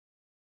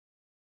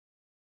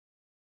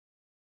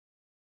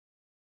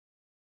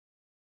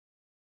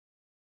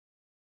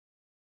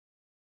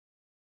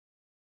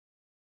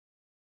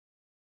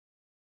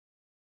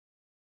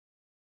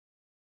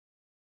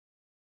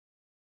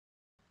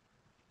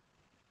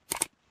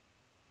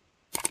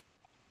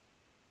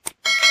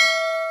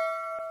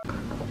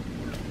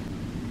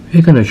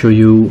We're going to show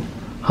you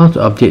how to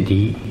update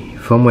the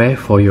firmware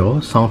for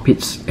your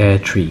Soundpeats Air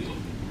 3.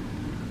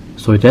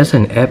 So there's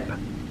an app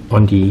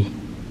on the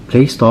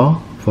Play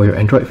Store for your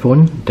Android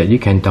phone that you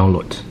can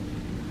download.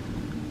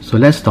 So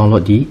let's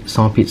download the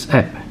Soundpeats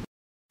app.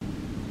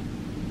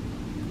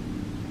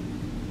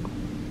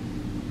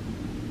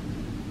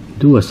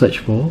 Do a search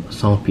for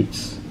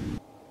Soundpeats.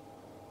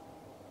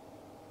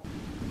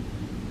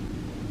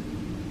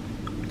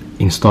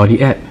 Install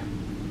the app.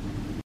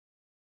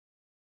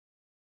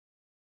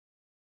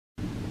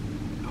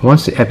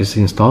 Once the app is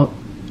installed,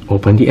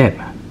 open the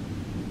app.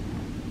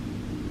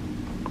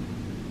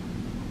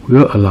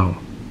 We'll allow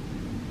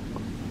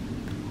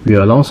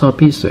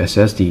Soundpeats to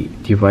access the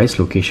device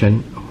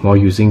location while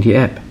using the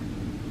app.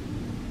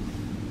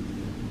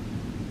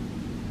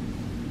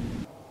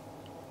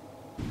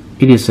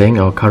 It is saying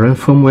our current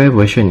firmware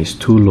version is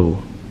too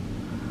low.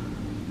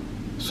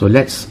 So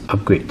let's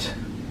upgrade.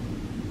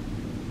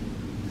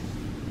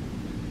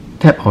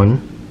 Tap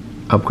on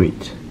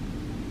Upgrade.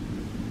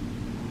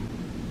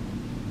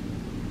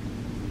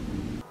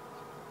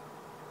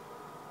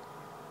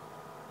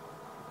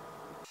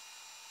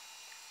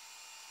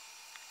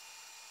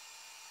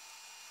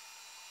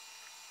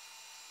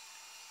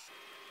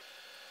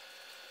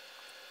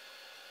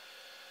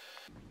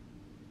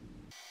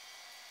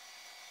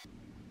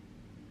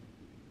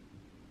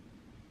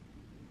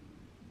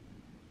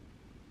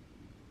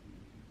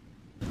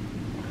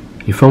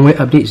 The firmware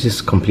update is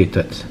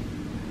completed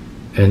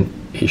and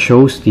it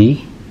shows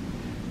the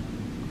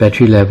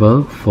battery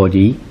level for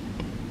the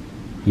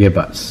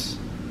earbuds.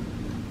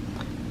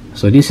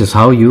 So this is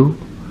how you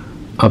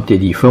update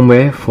the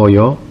firmware for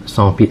your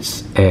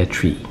Soundpeats Air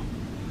 3.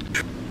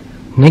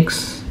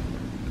 Next,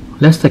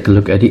 let's take a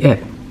look at the app.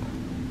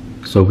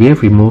 So we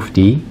have removed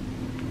the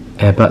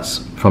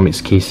earbuds from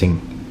its casing.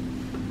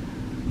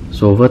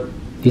 So over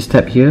this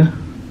tab here,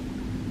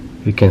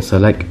 we can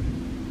select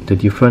the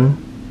different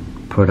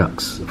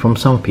products from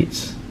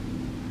Soundpeats.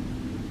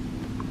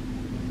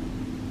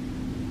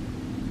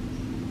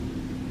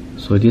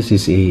 So this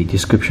is a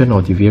description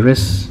of the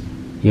various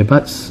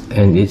earbuds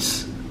and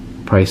its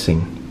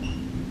pricing.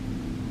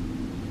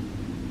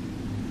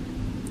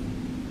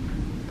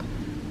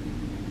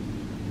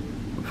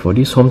 For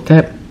this home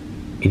tab,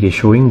 it is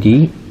showing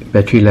the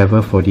battery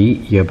level for the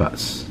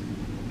earbuds,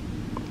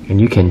 and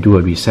you can do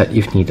a reset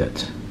if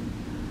needed.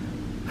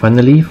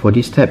 Finally, for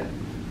this tab,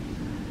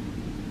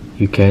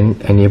 you can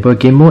enable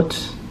game mode,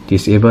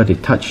 disable the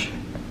touch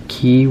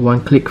key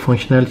one-click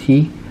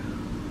functionality,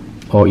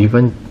 or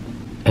even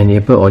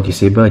enable or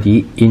disable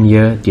the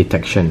in-ear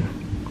detection.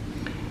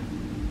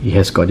 It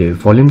has got the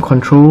volume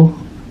control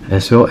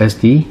as well as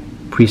the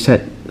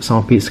preset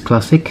Soundpeats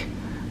Classic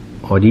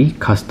or the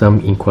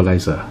custom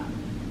equalizer.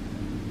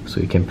 So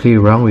you can play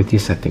around with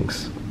these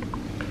settings.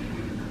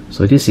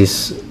 So this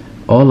is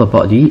all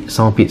about the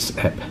Soundpeats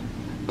app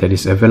that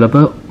is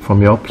available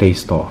from your Play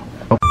Store.